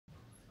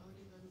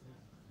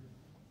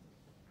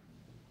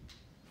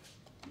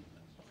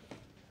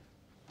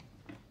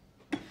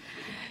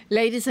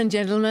Ladies and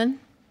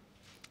gentlemen,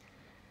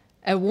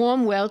 a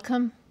warm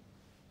welcome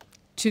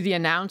to the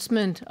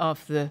announcement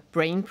of the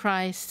Brain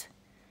Prize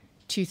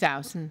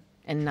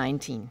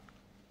 2019.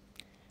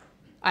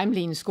 I'm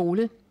Lene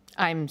Skole.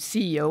 I'm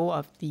CEO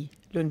of the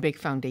Lundbeck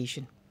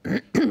Foundation.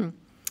 And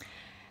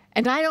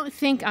I don't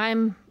think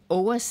I'm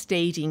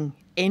overstating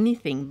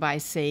anything by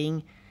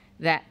saying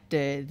that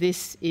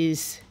this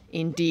is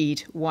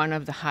indeed one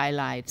of the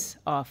highlights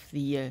of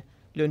the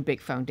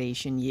Lundbeck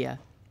Foundation year.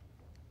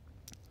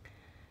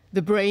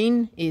 The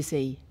brain is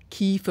a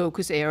key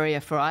focus area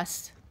for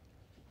us,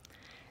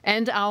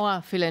 and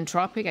our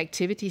philanthropic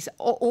activities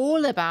are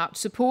all about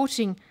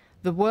supporting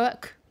the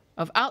work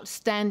of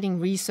outstanding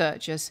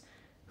researchers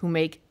who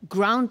make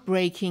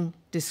groundbreaking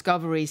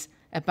discoveries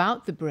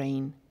about the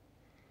brain,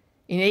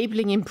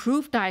 enabling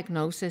improved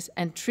diagnosis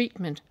and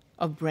treatment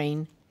of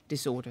brain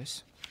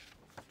disorders.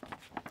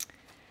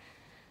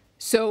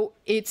 So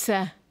it's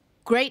a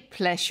great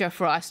pleasure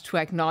for us to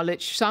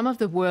acknowledge some of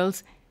the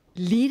world's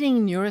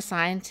leading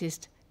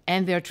neuroscientists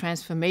and their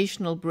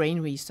transformational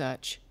brain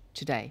research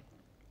today.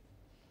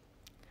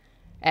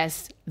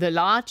 As the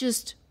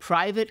largest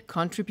private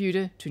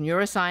contributor to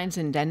neuroscience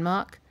in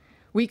Denmark,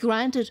 we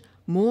granted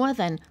more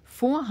than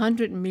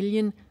 400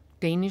 million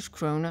Danish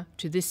kroner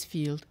to this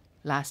field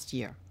last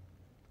year.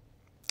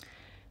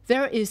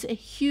 There is a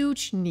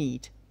huge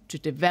need to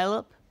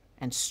develop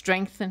and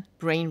strengthen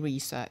brain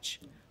research,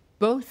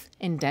 both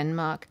in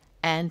Denmark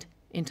and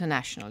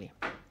internationally.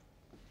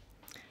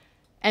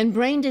 And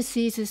brain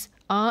diseases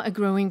are a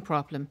growing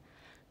problem,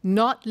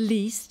 not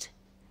least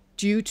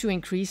due to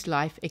increased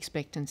life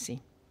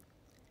expectancy.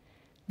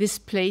 This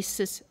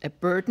places a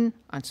burden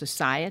on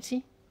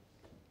society,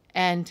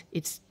 and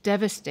it's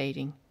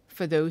devastating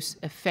for those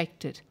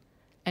affected,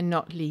 and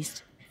not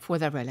least for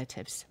their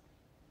relatives.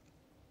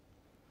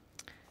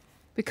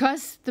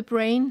 Because the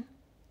brain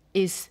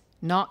is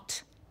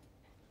not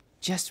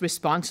just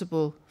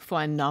responsible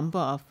for a number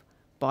of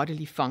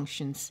bodily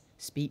functions,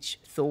 speech,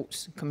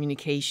 thoughts,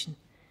 communication,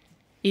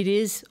 it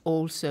is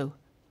also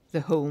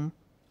the home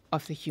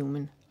of the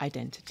human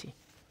identity.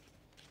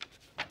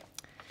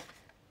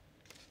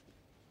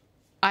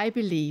 I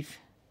believe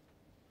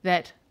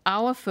that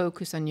our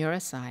focus on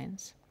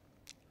neuroscience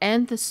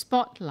and the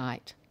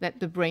spotlight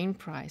that the Brain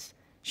Prize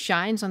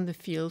shines on the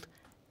field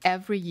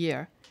every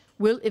year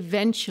will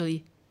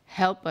eventually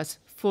help us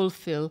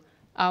fulfill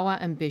our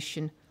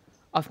ambition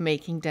of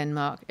making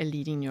Denmark a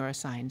leading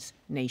neuroscience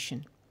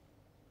nation.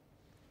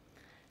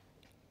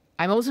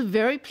 I'm also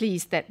very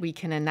pleased that we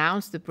can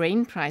announce the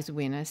Brain Prize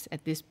winners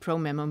at this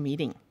pro-memo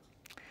meeting,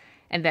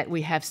 and that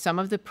we have some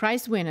of the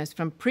prize winners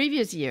from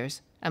previous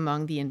years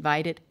among the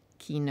invited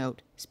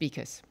keynote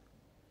speakers.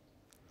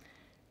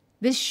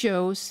 This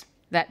shows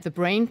that the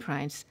Brain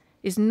Prize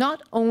is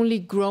not only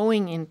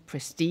growing in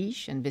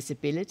prestige and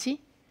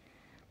visibility,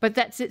 but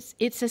that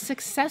it's a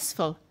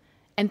successful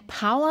and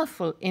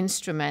powerful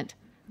instrument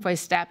for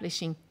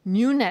establishing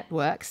new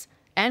networks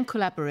and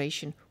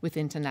collaboration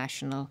within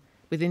international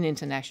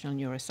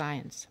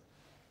neuroscience.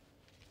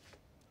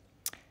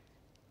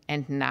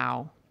 And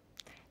now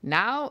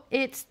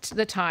it's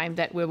the time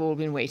that we've all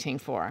been waiting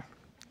for,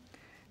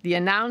 the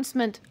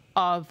announcement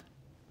of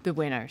the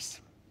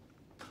winners.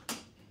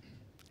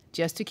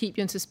 Just to keep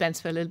you in suspense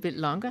for a little bit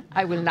longer,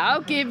 I will now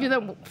give you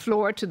the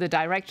floor to the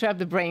director of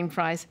the Brain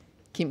Prize,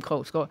 Kim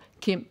Krogsgaard.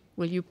 Kim,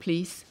 will you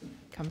please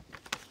come?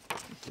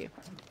 Thank you.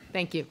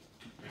 Thank you.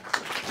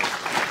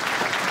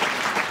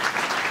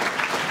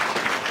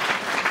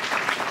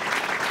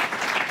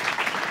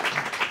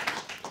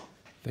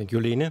 Thank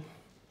you, Lene.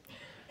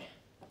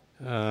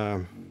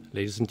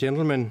 Ladies and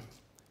gentlemen,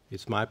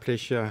 it's my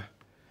pleasure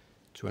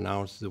to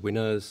announce the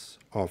winners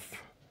of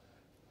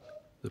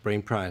the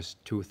Brain Prize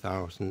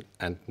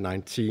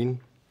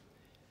 2019,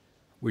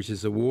 which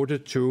is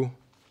awarded to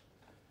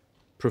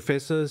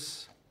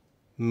Professors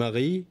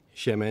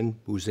Marie-Germaine,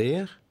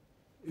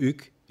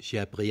 Hugues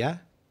Jabria,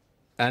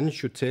 Anne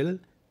Choutel,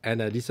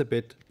 and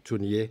Elisabeth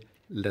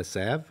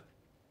Tournier-Lasserve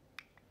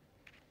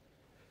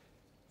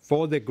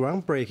for their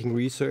groundbreaking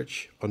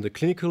research on the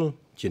clinical,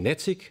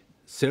 genetic,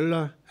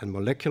 cellular, and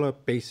molecular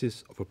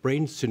basis of a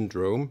brain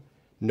syndrome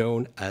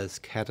known as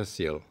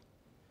CADASIL.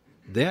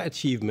 Their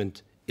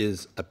achievement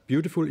is a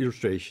beautiful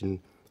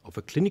illustration of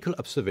a clinical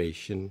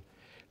observation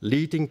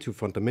leading to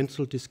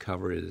fundamental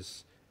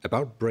discoveries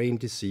about brain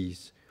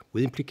disease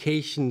with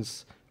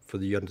implications for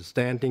the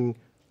understanding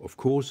of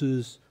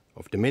causes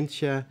of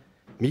dementia,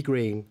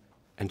 migraine,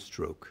 and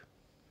stroke.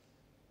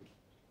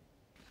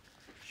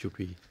 Should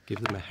we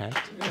give them a hand?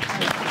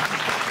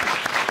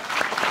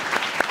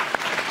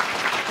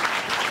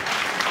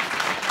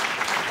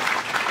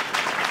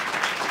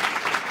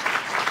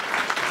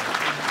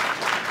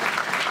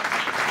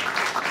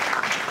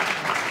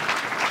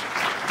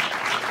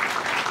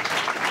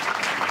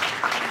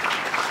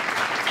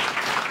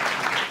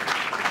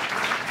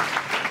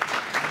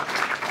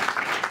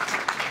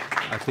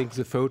 I think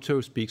the photo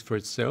speaks for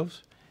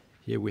itself.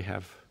 Here we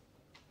have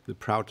the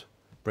proud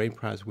Brain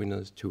Prize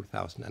winners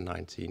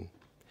 2019.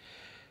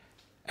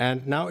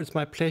 And now it's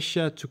my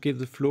pleasure to give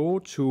the floor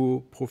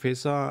to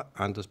Professor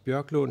Anders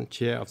Björklund,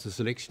 Chair of the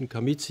Selection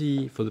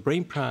Committee for the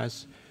Brain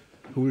Prize,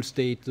 who will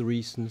state the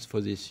reasons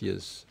for this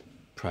year's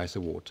prize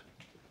award.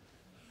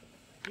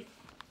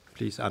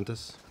 Please,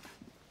 Anders.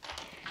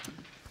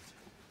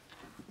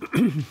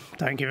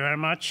 Thank you very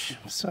much.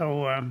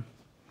 So,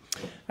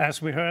 as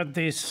we heard,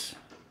 this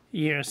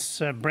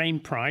year's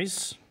Brain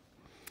Prize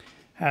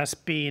has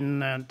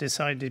been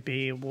decided to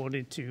be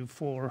awarded to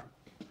 4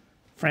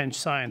 French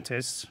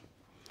scientists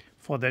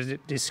for the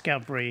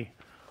discovery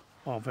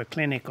of a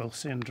clinical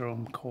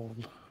syndrome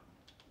called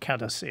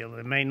CADASIL.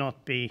 It may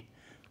not be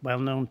well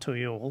known to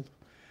you all,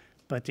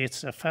 but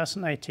it's a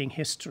fascinating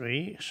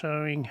history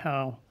showing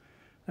how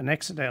an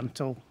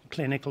accidental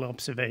clinical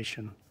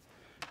observation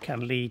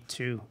can lead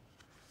to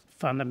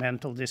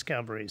fundamental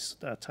discoveries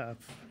that have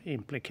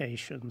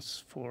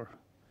implications for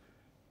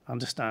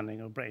understanding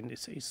of brain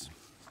disease.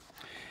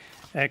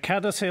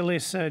 CADASIL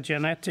is a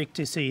genetic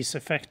disease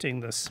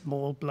affecting the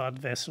small blood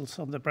vessels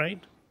of the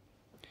brain.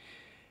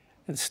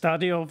 The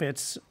study of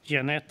its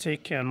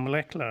genetic and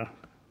molecular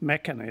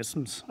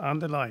mechanisms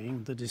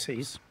underlying the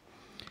disease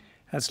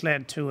has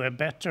led to a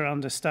better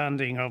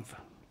understanding of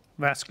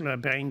vascular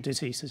brain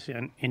diseases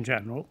in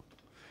general,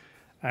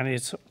 and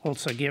it's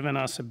also given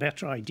us a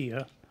better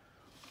idea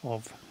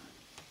of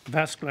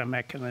vascular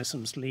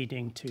mechanisms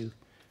leading to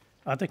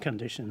other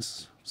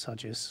conditions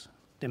such as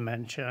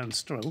dementia and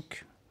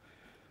stroke,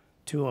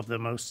 2 of the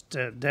most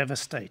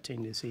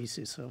devastating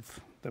diseases of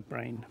the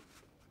brain.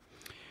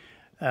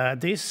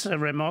 This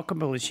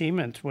remarkable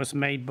achievement was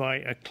made by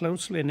a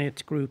closely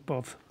knit group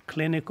of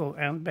clinical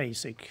and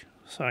basic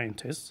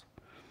scientists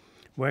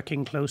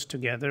working close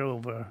together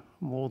over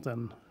more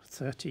than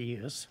 30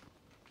 years.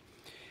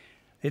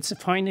 It's a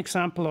fine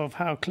example of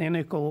how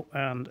clinical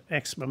and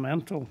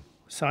experimental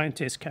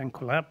scientists can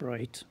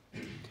collaborate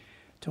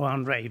to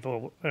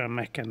unravel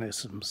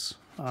mechanisms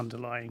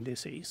underlying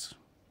disease.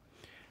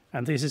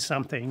 And this is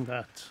something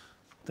that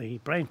the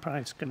Brain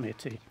Prize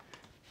Committee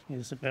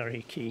is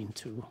very keen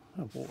to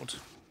award.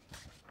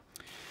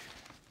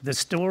 The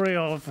story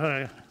of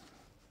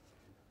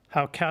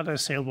how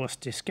CADASIL was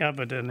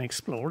discovered and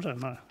explored,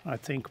 and I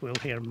think we'll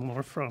hear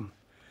more from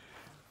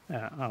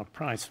our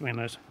prize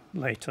winners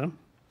later,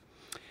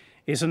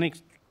 is an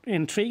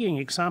intriguing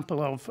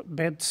example of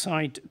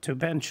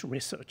bedside-to-bench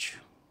research.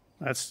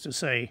 That's to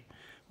say,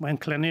 when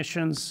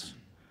clinicians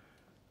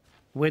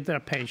with their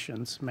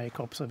patients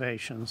make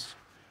observations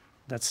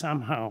that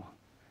somehow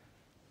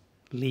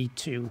lead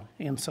to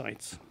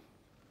insights.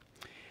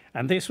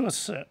 And this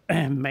was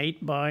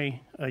made by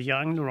a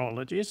young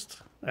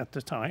neurologist at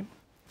the time,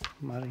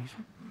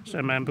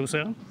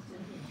 Marie-Germaine,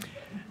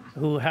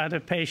 who had a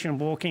patient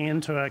walking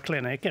into her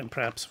clinic, and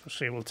perhaps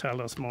she will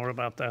tell us more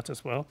about that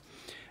as well.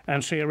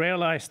 And she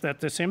realized that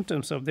the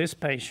symptoms of this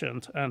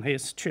patient and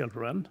his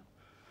children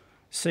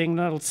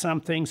signaled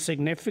something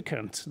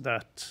significant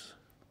that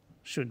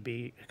should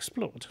be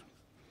explored.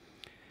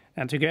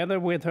 And together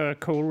with her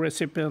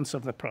co-recipients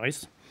of the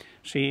prize,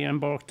 she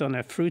embarked on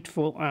a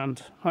fruitful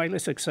and highly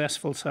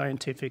successful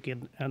scientific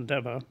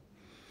endeavor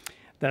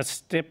that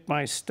step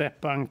by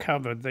step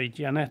uncovered the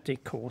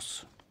genetic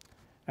cause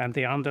and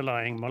the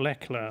underlying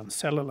molecular and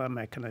cellular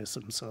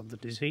mechanisms of the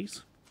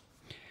disease,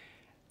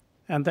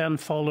 and then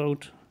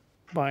followed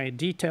by a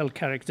detailed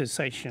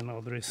characterization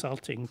of the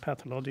resulting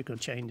pathological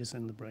changes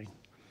in the brain,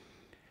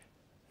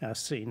 as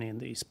seen in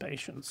these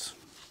patients.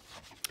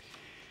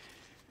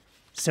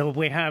 So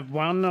we have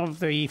one of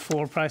the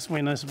 4 prize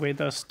winners with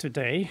us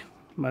today,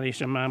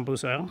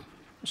 Marie-Germaine.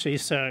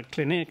 She's a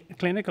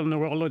clinical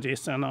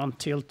neurologist, and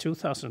until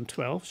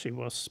 2012, she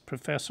was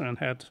professor and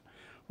head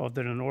of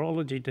the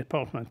neurology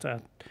department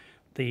at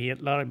the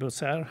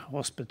Marie-Germaine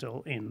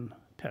Hospital in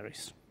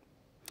Paris.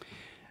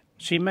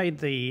 She made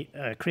the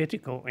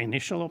critical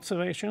initial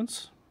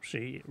observations.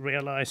 She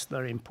realized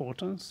their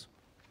importance,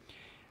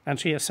 and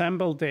she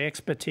assembled the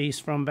expertise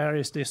from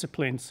various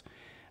disciplines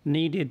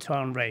needed to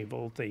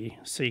unravel the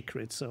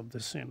secrets of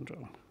the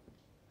syndrome.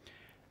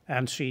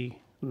 And she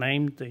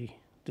named the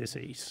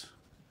disease,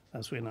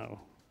 as we know,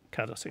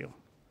 CADASIL.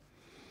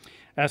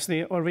 As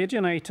the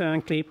originator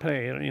and key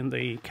player in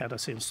the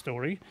CADASIL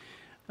story,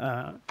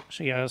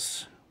 she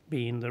has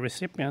been the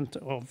recipient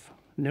of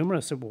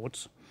numerous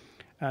awards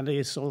and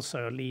is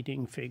also a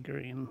leading figure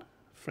in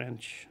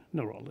French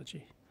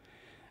neurology.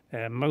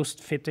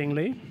 Most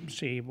fittingly,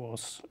 she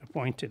was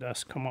appointed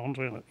as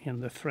commander in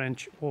the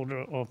French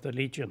Order of the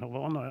Legion of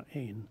Honor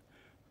in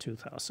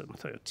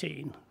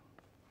 2013.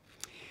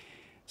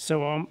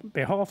 So on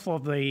behalf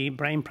of the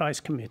Brain Prize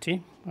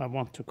Committee, I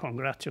want to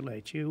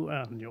congratulate you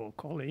and your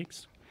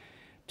colleagues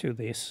to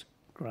this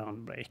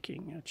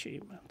groundbreaking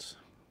achievement.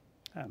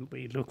 And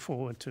we look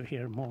forward to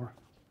hear more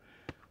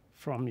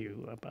from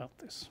you about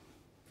this.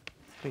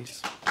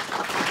 Please.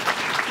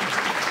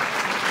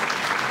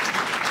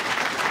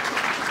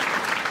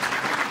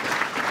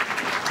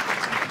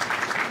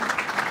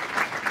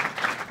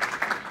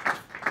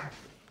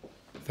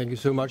 Thank you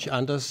so much,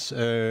 Anders.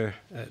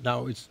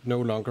 Now it's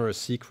no longer a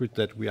secret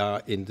that we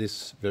are in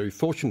this very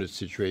fortunate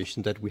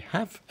situation that we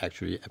have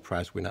actually a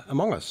prize winner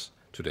among us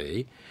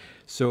today.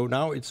 So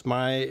now it's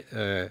my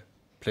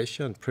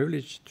pleasure and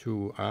privilege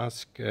to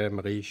ask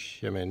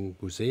Marie-Germaine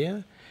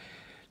Bousser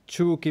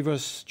to give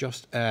us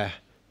just a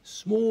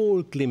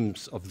small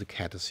glimpse of the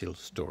CADASIL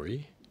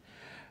story.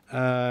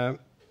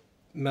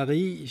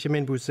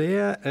 Marie-Germaine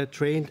Bousser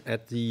trained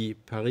at the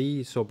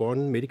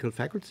Paris-Sorbonne Medical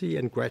Faculty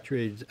and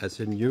graduated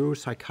as a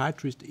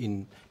neuropsychiatrist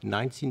in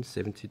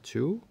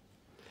 1972.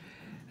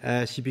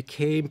 She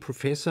became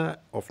professor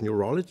of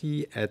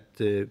neurology at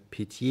the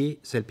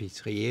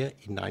Pitié-Salpêtrière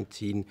in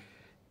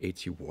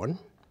 1981.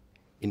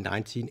 In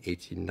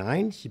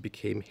 1989, she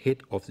became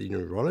head of the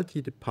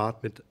neurology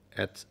department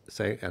at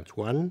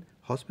Saint-Antoine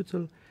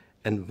Hospital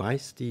and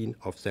vice dean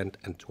of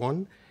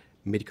Saint-Antoine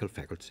Medical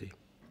Faculty.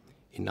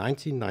 In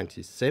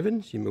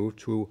 1997, she moved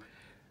to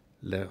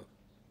La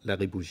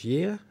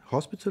Riboussière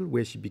Hospital,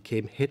 where she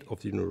became head of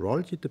the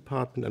neurology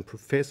department and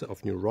professor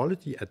of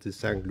neurology at the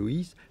St.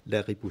 Louis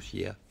La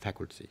Riboussière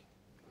Faculty.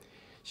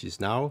 She is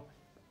now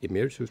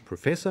emeritus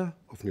professor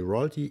of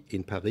neurology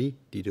in Paris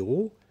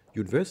Diderot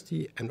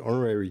University and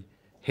honorary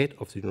head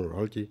of the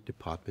neurology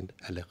department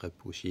at La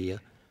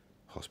Riboussière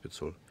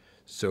Hospital.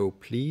 So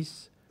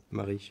please,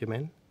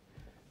 Marie-Germaine,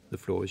 the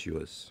floor is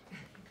yours.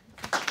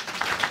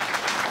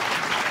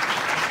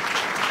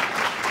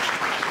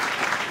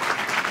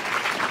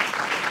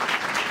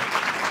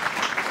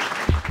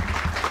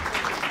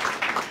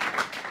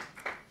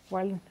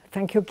 Well,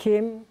 thank you,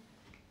 Kim.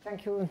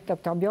 Thank you,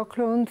 Dr.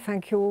 Björklund.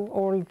 Thank you,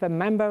 all the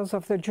members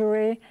of the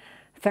jury.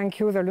 Thank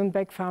you, the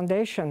Lundbeck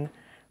Foundation,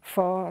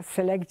 for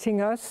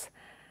selecting us.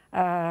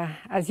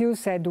 As you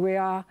said, we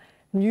are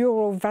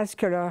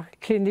neurovascular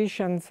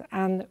clinicians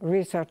and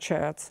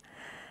researchers.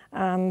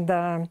 And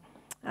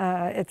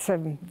it's a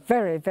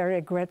very, very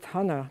great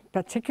honor,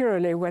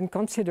 particularly when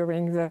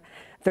considering the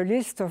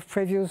list of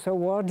previous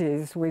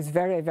awardees with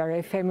very,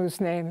 very famous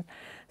names.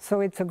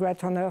 So it's a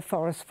great honor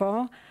for us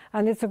four.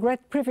 And it's a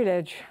great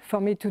privilege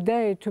for me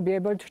today to be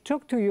able to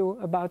talk to you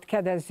about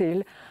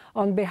CADASIL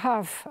on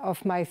behalf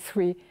of my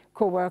three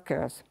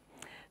co-workers.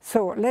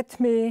 So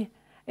let me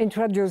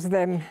introduce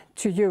them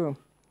to you.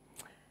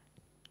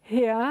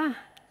 Here,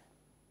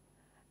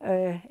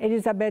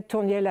 Elisabeth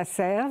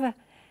Tournier-Lasserve.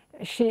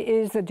 She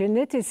is a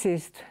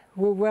geneticist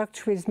who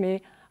worked with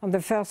me on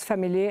the first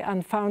family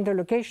and found the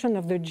location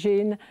of the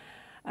gene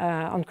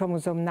on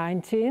chromosome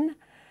 19.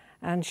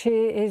 And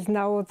she is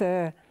now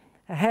the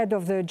head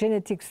of the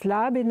genetics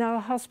lab in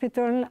our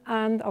hospital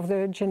and of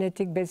the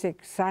genetic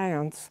basic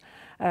science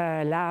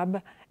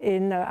lab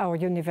in our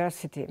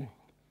university.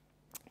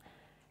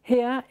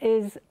 Here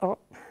is, oh,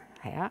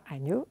 yeah, I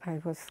knew I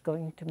was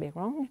going to be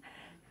wrong.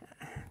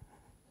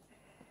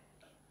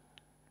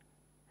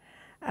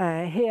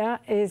 Here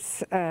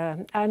is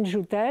Anne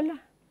Joutel.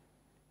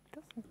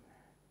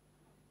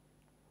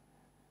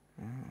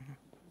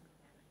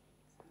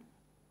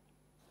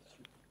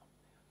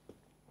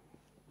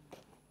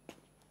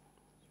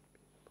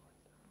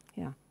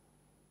 Yeah,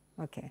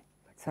 okay,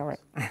 sorry.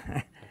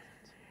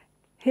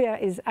 Here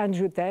is Anne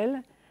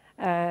Joutel.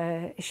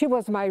 She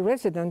was my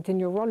resident in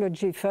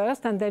neurology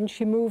first, and then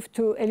she moved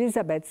to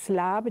Elisabeth's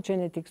lab,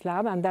 genetics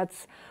lab, and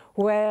that's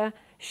where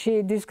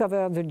she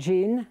discovered the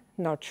gene,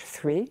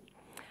 Notch3.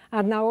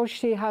 And now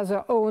she has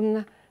her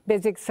own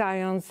basic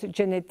science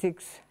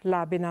genetics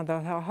lab in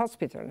another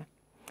hospital.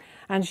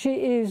 And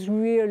she is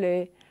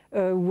really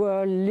a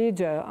world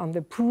leader on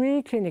the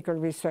preclinical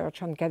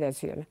research on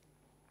CADASIL.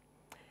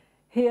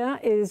 Here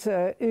is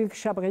Hugues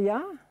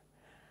Chabriat.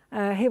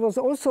 He was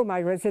also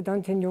my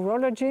resident in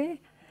neurology,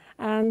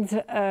 and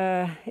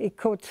he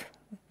caught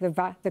the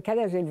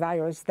CADASIL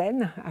virus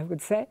then, I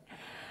would say.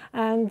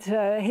 And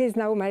he's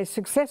now my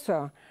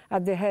successor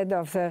at the head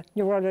of the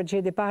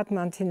neurology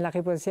department in La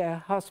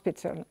Riboussière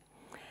Hospital.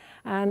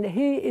 And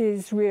he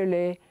is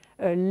really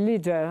a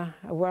leader,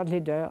 a world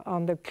leader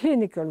on the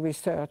clinical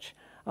research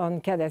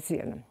on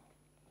CADASIL.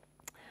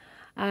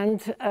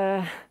 And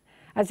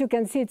as you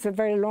can see, it's a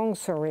very long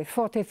story,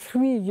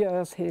 43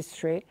 years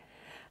history.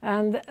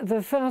 And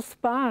the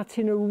first part,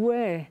 in a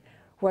way,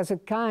 was a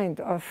kind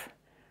of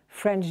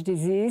French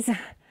disease.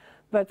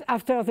 But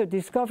after the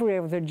discovery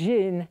of the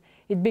gene,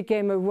 it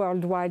became a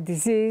worldwide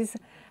disease,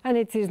 and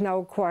it is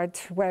now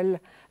quite well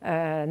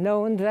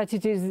known that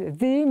it is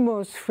the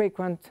most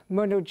frequent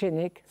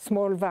monogenic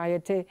small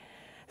variety,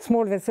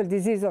 small vessel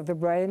disease of the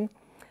brain.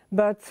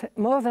 But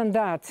more than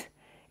that,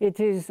 it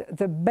is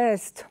the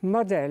best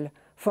model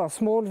for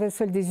small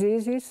vessel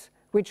diseases,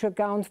 which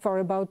account for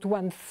about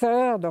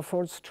 1/3 of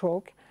all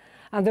stroke,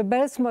 and the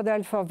best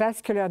model for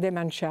vascular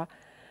dementia,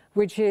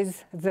 which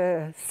is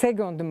the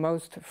second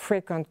most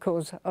frequent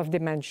cause of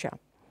dementia.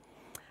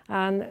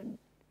 And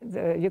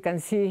you can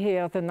see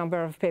here the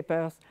number of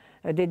papers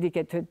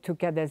dedicated to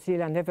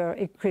CADASIL, an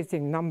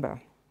ever-increasing number.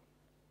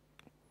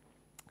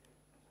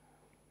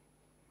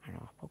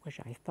 Alors, pourquoi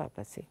j'arrive pas à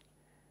passer?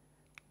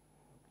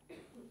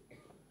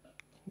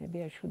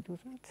 Maybe I should do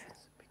that.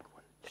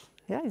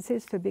 Yeah, this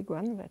is the big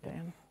one, but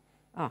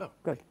Ah,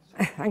 good.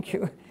 Thank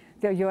you.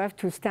 There you have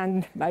to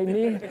stand by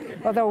me,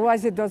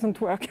 otherwise it doesn't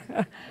work.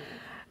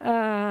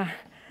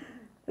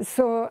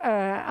 So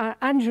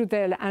Anne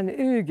Joutel and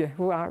Hugues,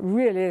 who are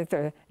really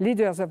the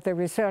leaders of the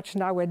research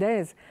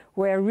nowadays,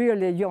 were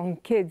really young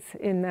kids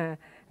in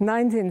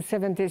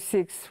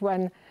 1976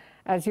 when,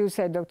 as you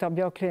said, Dr.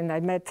 Björklund, I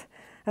met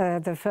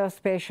the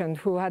first patient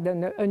who had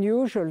an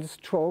unusual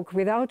stroke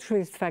without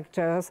risk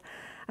factors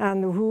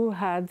and who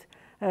had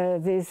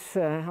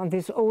on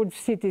this old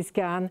CT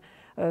scan,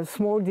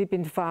 small deep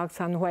infarcts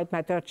and white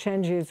matter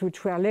changes,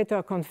 which were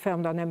later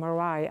confirmed on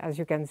MRI, as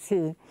you can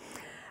see.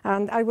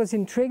 And I was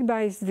intrigued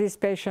by this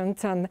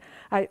patient, and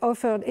I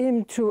offered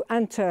him to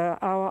enter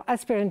our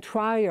aspirin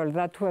trial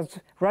that was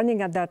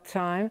running at that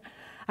time.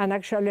 And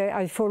actually,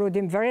 I followed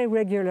him very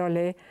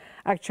regularly,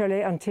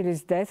 actually until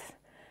his death,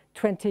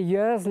 20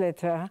 years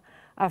later,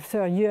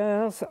 after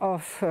years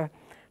of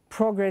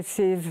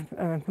progressive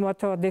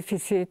motor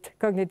deficit,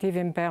 cognitive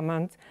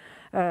impairment,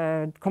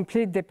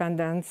 complete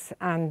dependence,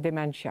 and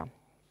dementia.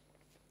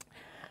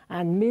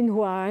 And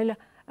meanwhile,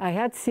 I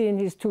had seen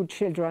his two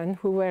children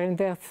who were in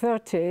their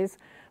 30s,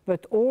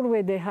 but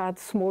already had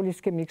small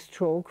ischemic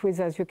stroke with,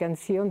 as you can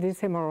see on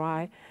this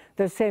MRI,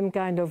 the same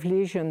kind of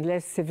lesion,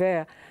 less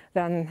severe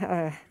than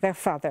their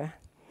father.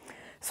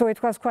 So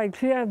it was quite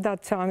clear at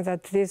that time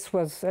that this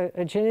was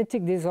a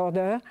genetic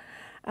disorder,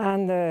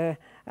 and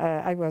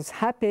I was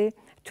happy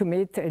to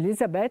meet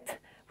Elizabeth,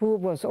 who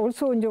was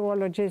also a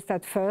neurologist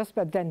at first,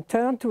 but then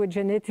turned to a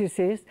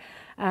geneticist,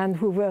 and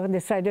who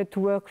decided to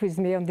work with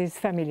me on this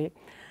family.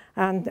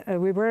 And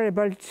we were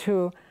able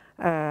to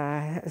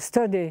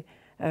study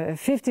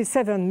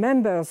 57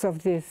 members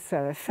of this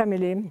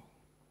family,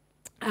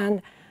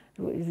 and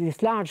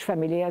this large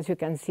family, as you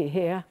can see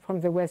here,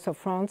 from the west of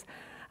France.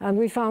 And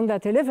we found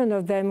that 11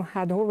 of them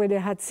had already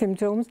had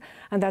symptoms,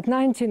 and that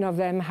 19 of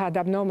them had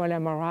abnormal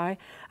MRI.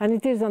 And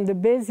it is on the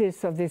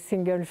basis of this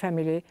single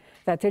family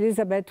that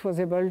Elizabeth was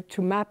able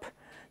to map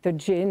the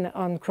gene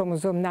on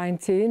chromosome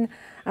 19.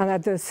 And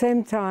at the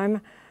same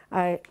time,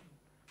 it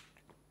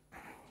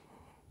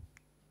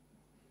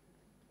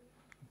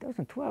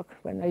doesn't work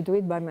when I do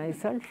it by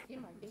myself.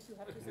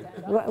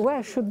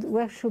 Where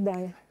should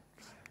I?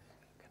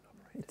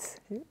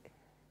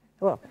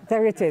 Well,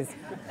 there it is.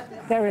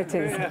 There it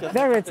is.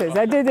 There it is.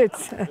 I did it.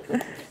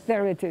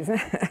 There it is.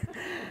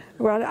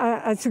 Well,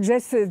 I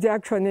suggested the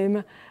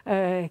acronym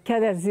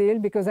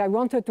CADASIL because I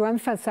wanted to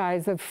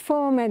emphasize the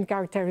four main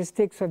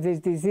characteristics of this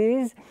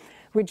disease,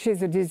 which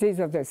is a disease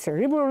of the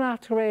cerebral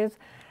arteries,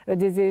 a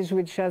disease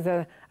which has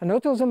an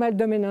autosomal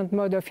dominant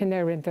mode of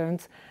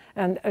inheritance,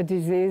 and a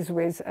disease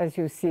with, as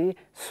you see,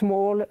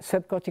 small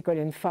subcortical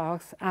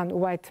infarcts and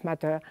white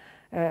matter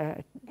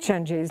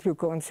changes,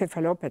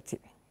 leukoencephalopathy.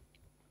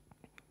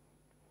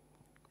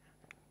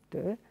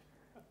 2,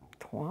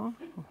 3, 4,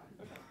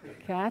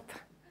 5.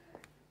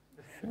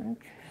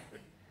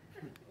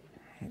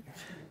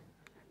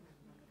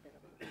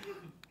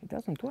 It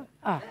doesn't work.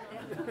 Ah,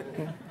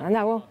 okay.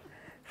 Now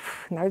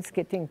it's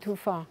getting too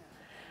far.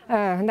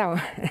 Now,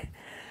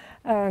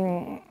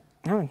 oh,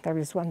 there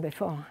is one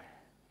before.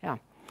 Yeah.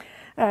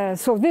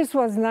 So this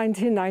was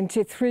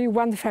 1993,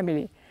 one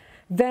family.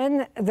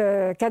 Then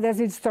the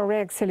CADASIL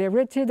story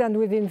accelerated, and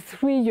within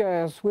 3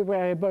 years, we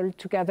were able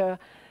to gather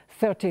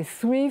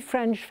 33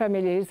 French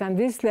families, and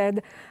this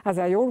led, as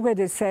I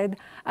already said,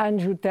 Anne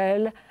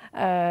Joutel,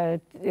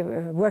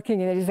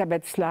 working in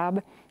Elizabeth's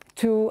lab,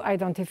 to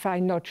identify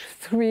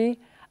Notch3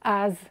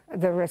 as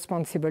the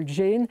responsible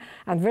gene.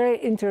 And very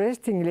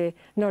interestingly,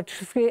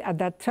 Notch3 at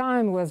that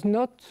time was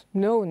not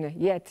known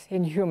yet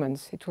in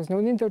humans. It was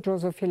known in the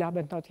Drosophila,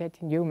 but not yet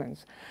in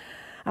humans.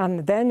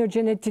 And then a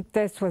genetic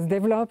test was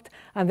developed,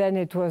 and then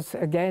it was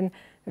again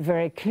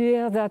very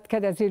clear that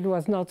CADASIL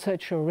was not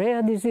such a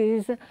rare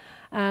disease,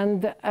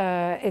 and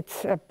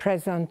it's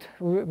present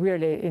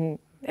really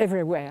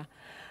everywhere.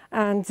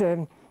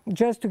 And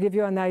just to give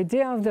you an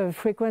idea of the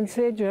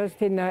frequency,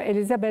 just in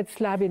Elizabeth's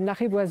lab in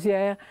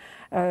Lariboisière,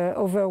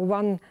 over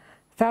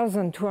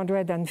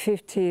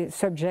 1,250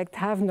 subjects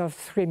have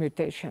Notch3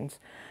 mutations.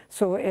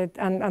 So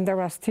and there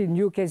are still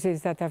new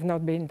cases that have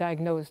not been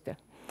diagnosed.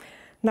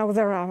 Now,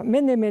 there are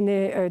many,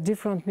 many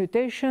different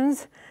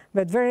mutations,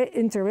 but very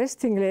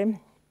interestingly,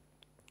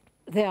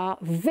 they are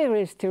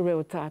very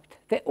stereotyped.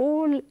 They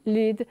all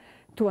lead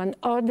to an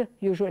odd,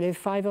 usually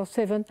 5 or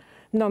 7,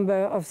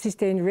 number of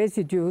cysteine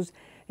residues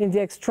in the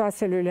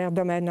extracellular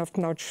domain of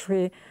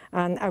Notch3,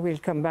 and I will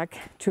come back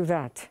to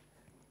that.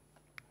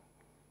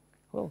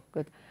 Oh,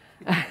 good.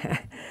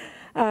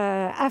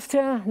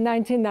 After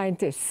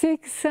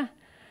 1996,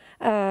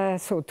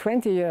 so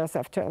 20 years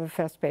after the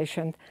first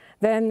patient,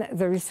 then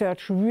the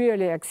research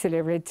really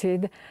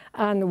accelerated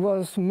and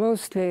was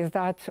mostly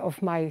that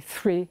of my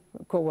 3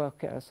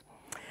 co-workers.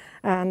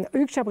 And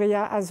Hugues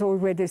Chabriat, as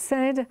already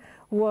said,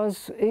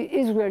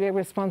 is really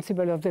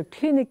responsible of the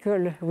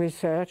clinical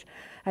research,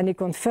 and he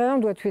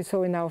confirmed what we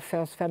saw in our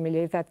first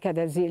family, that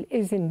CADASIL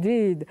is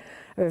indeed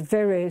a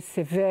very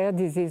severe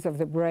disease of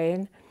the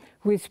brain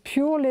with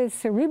purely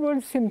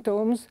cerebral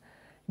symptoms,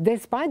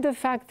 despite the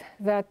fact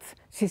that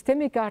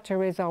systemic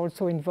arteries are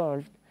also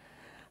involved.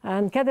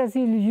 And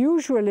CADASIL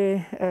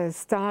usually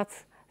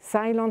starts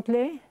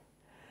silently.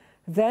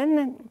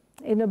 Then,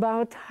 in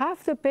about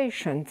half the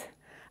patient,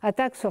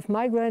 attacks of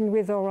migraine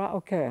with aura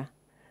occur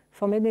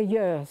for many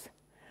years.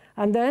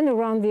 And then,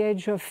 around the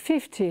age of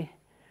 50,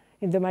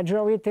 in the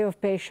majority of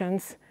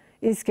patients,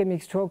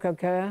 ischemic stroke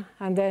occur,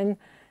 and then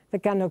there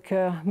can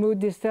occur mood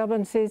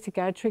disturbances,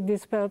 psychiatric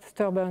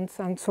disturbance,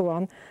 and so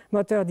on,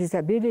 motor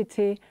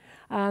disability.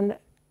 And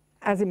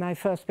as in my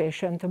first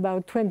patient,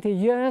 about 20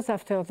 years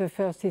after the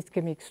first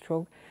ischemic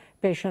stroke,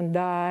 patient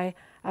die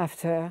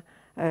after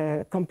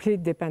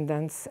complete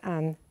dependence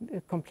and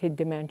complete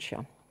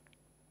dementia.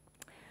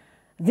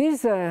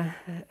 These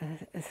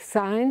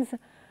signs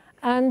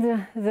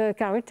and the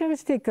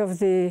characteristic of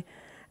the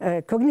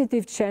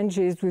cognitive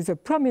changes with a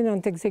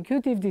prominent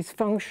executive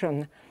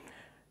dysfunction,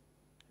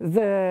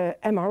 the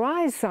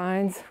MRI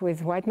signs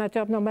with white matter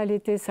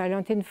abnormalities,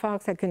 silent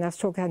infarcts, lacunar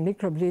stroke, and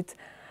microbleeds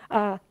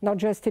are not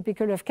just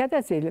typical of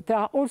CADASIL. There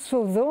are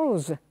also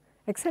those,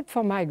 except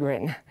for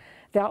migraine,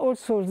 there are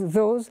also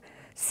those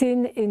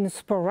seen in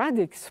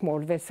sporadic small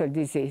vessel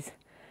disease,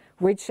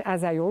 which,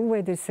 as I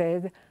already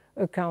said,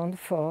 account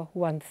for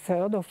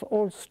 1/3 of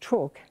all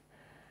stroke.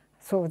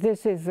 So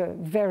this is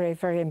very,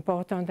 very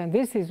important, and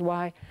this is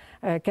why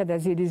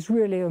CADASIL is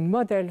really a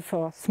model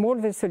for small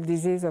vessel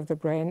disease of the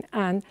brain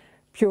and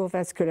pure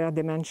vascular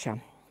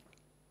dementia.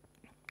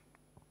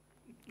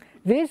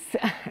 This,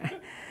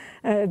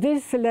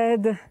 this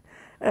led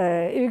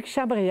Hugues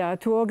Chabria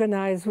to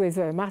organize with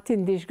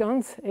Martin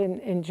Dischgans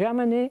in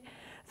Germany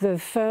the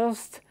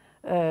first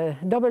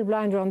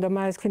double-blind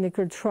randomized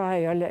clinical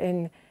trial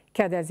in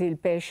CADASIL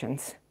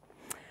patients.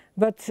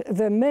 But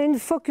the main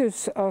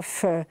focus of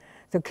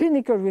the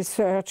clinical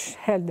research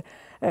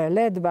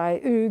led by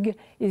Hugues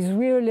is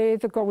really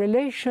the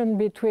correlation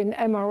between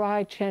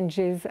MRI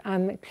changes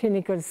and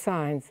clinical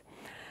signs.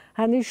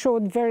 And he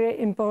showed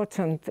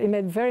he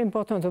made very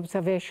important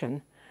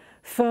observation.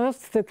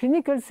 First, the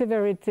clinical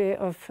severity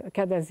of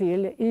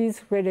CADASIL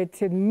is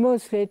related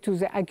mostly to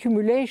the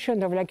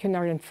accumulation of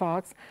lacunar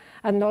infarcts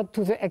and not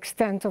to the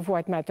extent of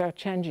white matter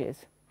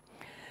changes.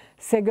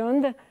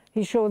 Second,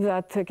 he showed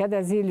that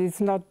CADASIL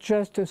is not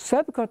just a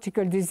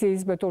subcortical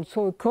disease, but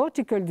also a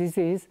cortical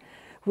disease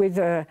with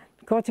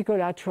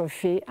cortical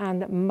atrophy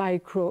and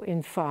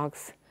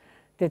microinfarcts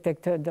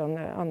detected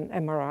on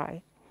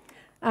MRI.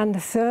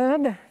 And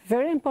third,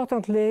 very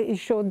importantly, he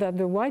showed that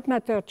the white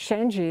matter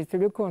changes, the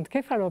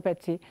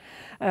leukoencephalopathy,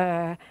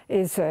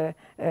 is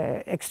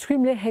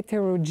extremely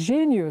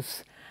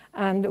heterogeneous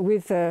and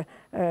with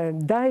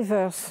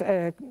diverse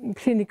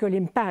clinical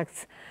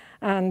impacts.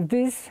 And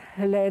this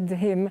led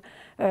him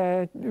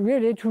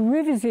really to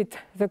revisit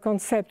the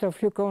concept of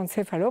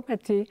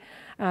leukoencephalopathy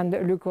and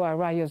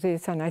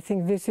leukoariosis, and I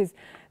think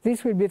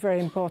this will be very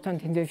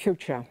important in the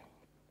future.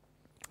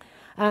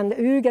 And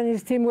Hugues and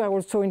his team were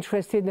also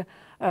interested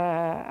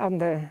on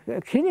the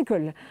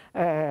clinical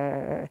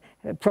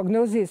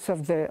prognosis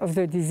of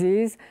the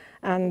disease,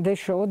 and they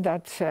showed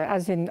that,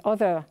 as in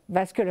other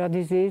vascular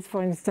disease,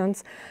 for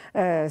instance,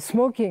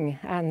 smoking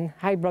and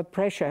high blood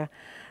pressure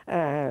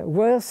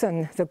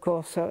worsen the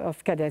course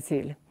of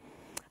CADASIL.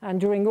 And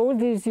during all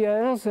these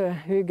years,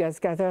 Hugues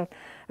has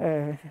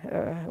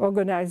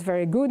organized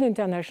very good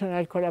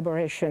international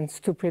collaborations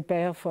to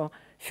prepare for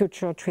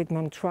future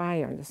treatment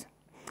trials.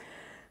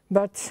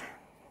 But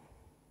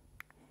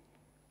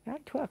yeah,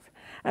 it works.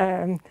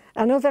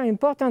 Another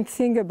important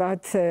thing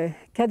about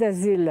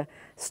CADASIL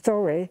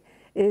story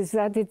is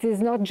that it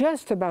is not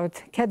just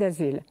about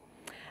CADASIL.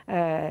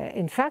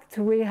 In fact,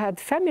 we had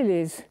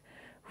families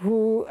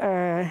who,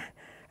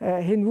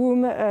 in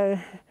whom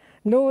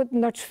no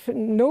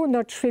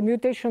NOTCH3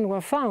 mutation were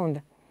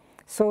found.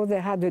 So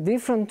they had a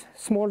different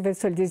small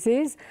vessel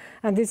disease,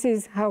 and this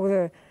is how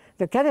the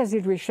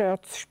CADASIL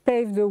research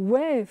paved the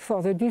way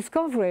for the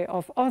discovery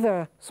of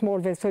other small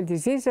vessel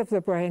disease of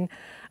the brain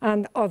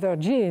and other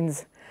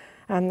genes.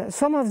 And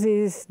some of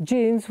these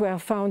genes were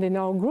found in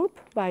our group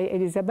by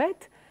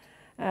Elisabeth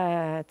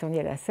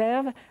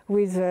Tournier-Lasserve,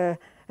 with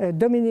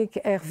Dominique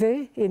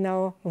Hervé in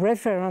our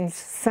reference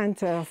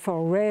center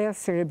for rare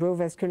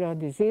cerebrovascular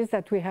disease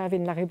that we have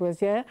in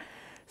Lariboisière.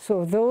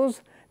 So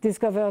those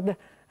discovered,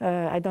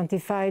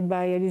 identified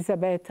by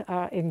Elisabeth,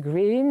 are in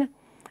green,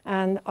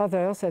 and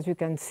others, as you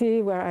can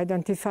see, were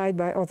identified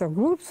by other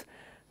groups.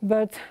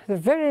 But the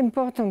very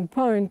important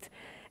point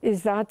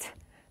is that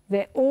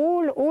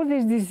all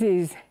these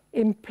diseases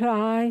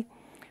imply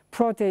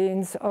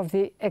proteins of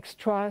the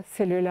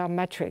extracellular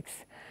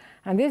matrix.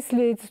 And this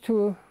leads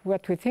to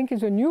what we think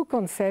is a new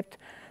concept,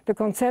 the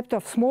concept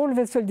of small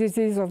vessel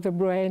disease of the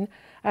brain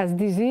as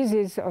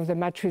diseases of the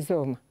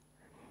matrizome.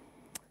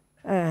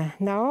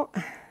 Now,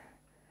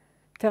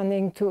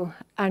 turning to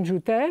Andrew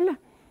Tell,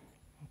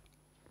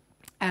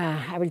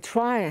 I will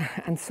try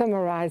and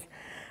summarize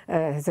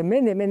the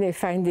many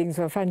findings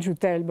of Andrew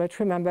Tell, but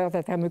remember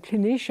that I'm a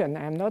clinician,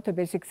 I'm not a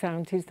basic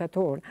scientist at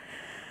all.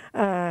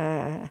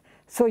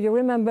 So you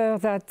remember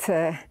that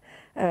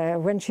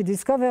when she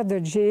discovered the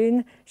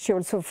gene, she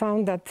also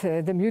found that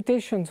the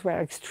mutations were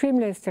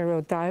extremely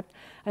stereotyped,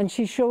 and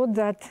she showed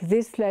that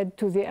this led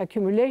to the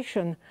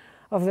accumulation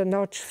of the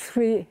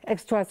Notch3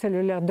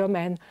 extracellular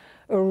domain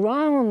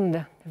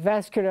around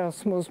vascular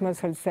smooth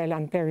muscle cell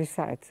and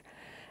pericytes.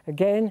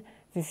 Again,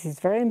 this is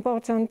very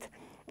important,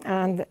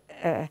 and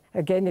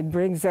again, it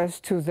brings us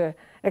to the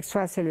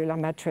extracellular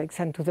matrix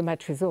and to the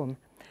matrizome.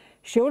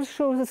 She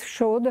also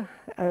showed,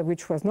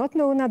 which was not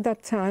known at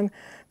that time,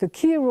 the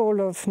key role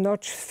of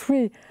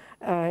Notch3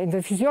 in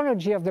the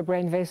physiology of the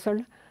brain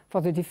vessel for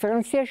the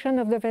differentiation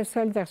of the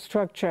vessel, their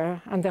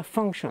structure, and their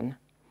function.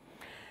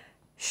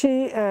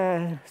 She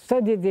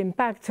studied the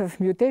impact of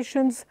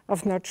mutations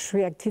of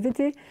Notch3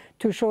 activity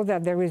to show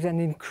that there is an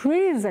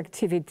increased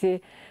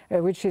activity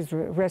which is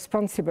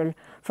responsible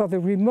for the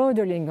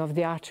remodeling of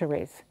the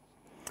arteries.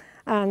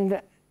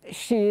 And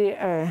she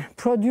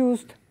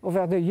produced,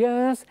 over the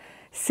years,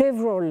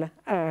 several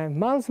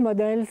mouse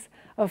models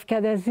of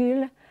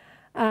CADASIL,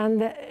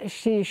 and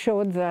she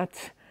showed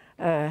that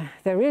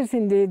there is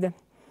indeed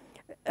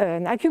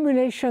an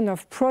accumulation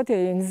of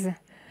proteins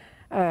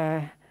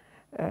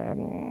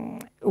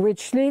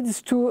which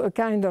leads to a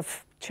kind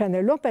of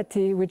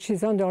channelopathy, which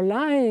is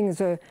underlying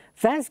the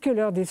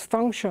vascular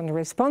dysfunction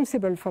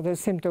responsible for the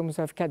symptoms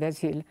of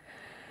CADASIL.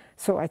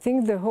 So I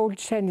think the whole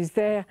chain is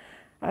there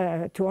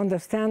to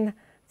understand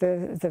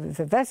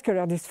the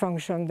vascular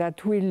dysfunction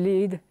that will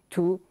lead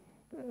to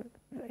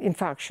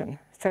infarction,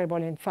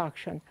 cerebral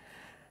infarction.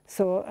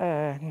 So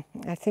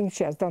I think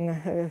she has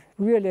done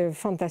really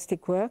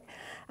fantastic work.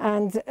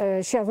 And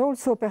she has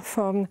also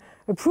performed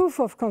a proof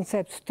of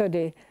concept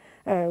study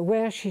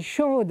where she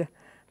showed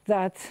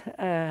that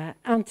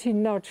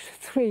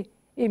anti-Notch3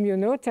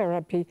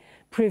 immunotherapy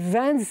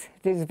prevents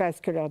this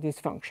vascular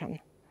dysfunction.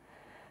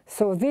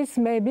 So this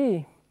may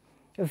be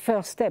a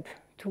first step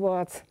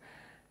towards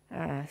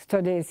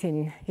studies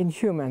in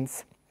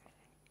humans.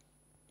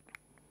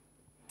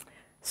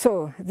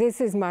 So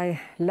this is my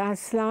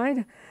last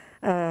slide.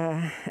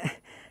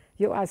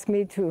 You asked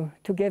me to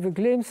give a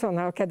glimpse on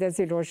our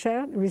CADASIL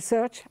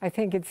research. I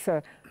think it's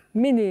a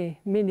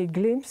mini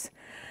glimpse.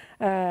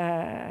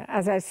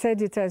 As I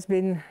said, it has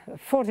been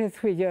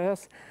 43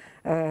 years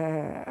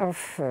of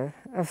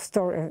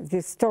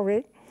this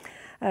story.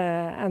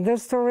 And the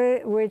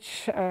story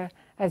which,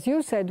 as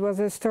you said, was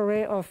a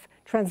story of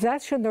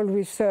transactional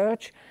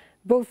research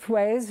both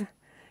ways,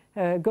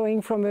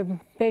 going from a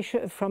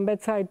patient from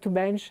bedside to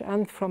bench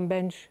and from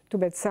bench to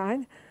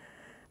bedside.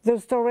 The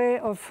story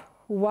of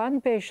one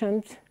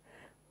patient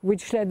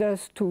which led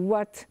us to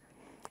what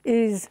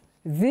is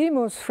the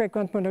most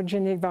frequent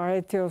monogenic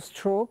variety of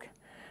stroke,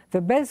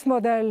 the best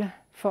model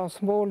for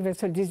small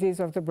vessel disease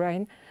of the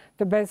brain,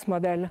 the best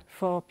model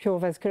for pure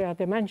vascular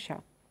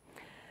dementia.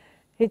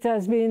 It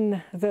has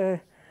been the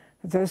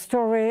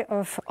story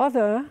of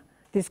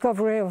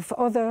discovery of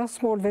other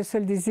small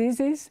vessel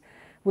diseases,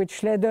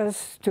 which led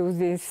us to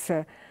this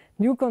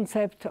new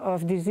concept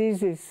of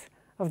diseases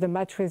of the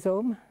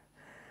matrizome.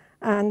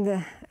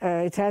 And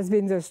it has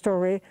been the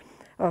story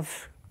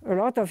of a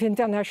lot of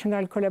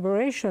international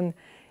collaboration,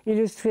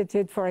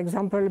 illustrated, for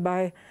example,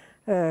 by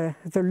the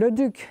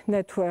LeDuc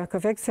Network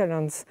of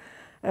Excellence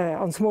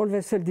on small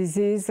vessel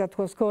disease that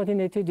was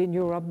coordinated in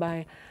Europe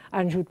by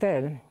Anne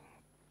Joutel.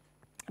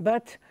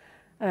 But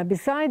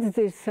besides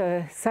this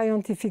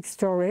scientific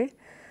story,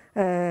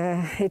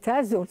 it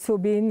has also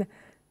been,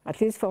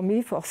 at least for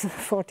me, for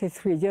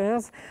 43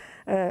 years,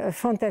 a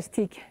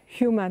fantastic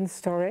human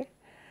story.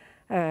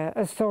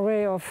 A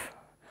story of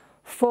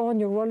 4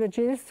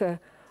 neurologists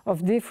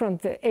of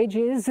different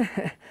ages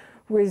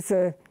with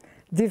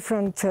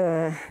different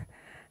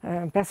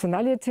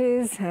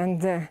personalities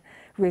and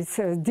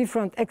with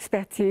different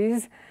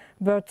expertise,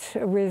 but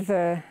with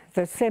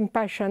the same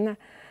passion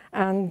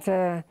and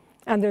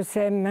the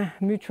same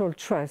mutual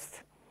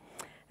trust.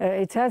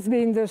 It has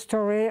been the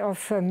story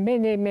of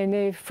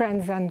many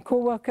friends and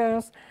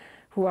co-workers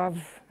who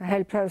have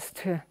helped us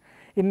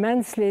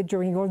immensely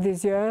during all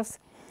these years.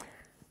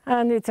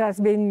 And it has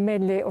been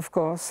mainly, of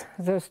course,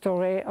 the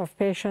story of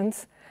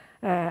patients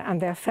and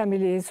their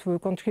families who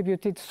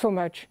contributed so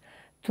much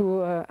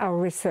to our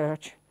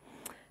research.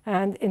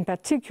 And in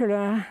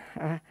particular,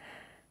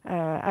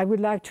 I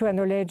would like to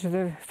acknowledge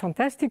the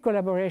fantastic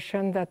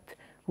collaboration that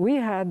we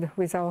had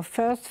with our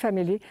first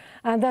family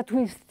and that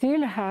we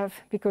still have,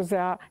 because they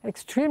are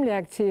extremely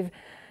active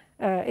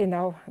in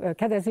our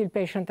CADASIL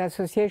Patient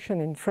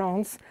Association in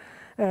France.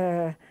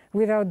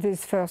 Without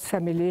this first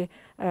family,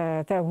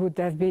 there would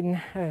have been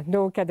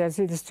no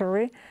CADASIL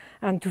story.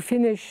 And to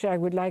finish, I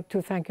would like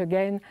to thank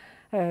again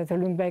the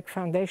Lundbeck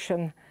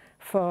Foundation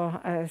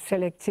for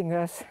selecting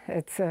us.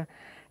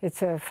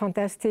 It's a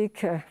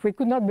fantastic, we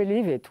could not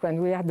believe it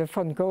when we had the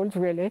phone calls,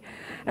 really.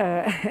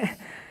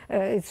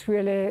 It's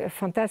really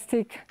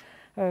fantastic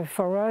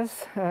for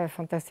us,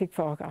 fantastic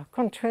for our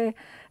country,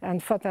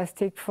 and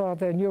fantastic for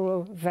the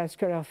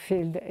neurovascular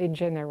field in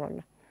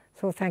general.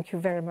 So thank you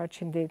very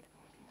much indeed.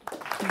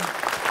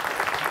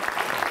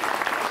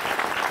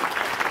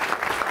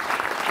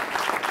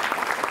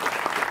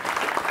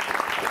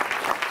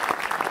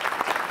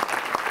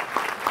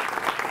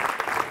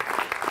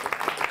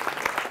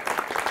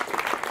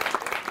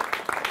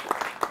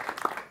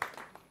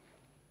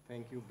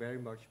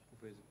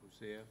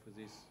 for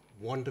this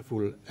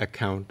wonderful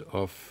account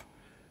of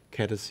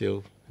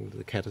Catasil and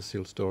the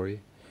Catasil story.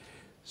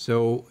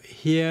 So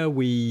here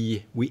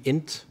we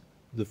end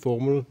the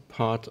formal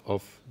part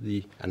of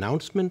the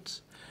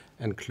announcement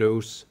and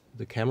close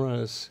the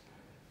cameras,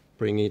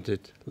 bringing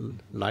it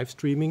live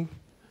streaming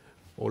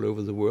all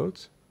over the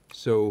world.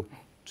 So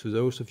to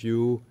those of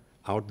you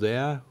out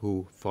there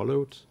who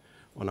followed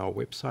on our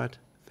website,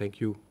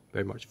 thank you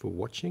very much for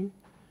watching,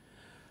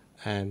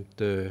 and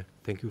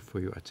thank you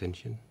for your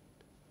attention.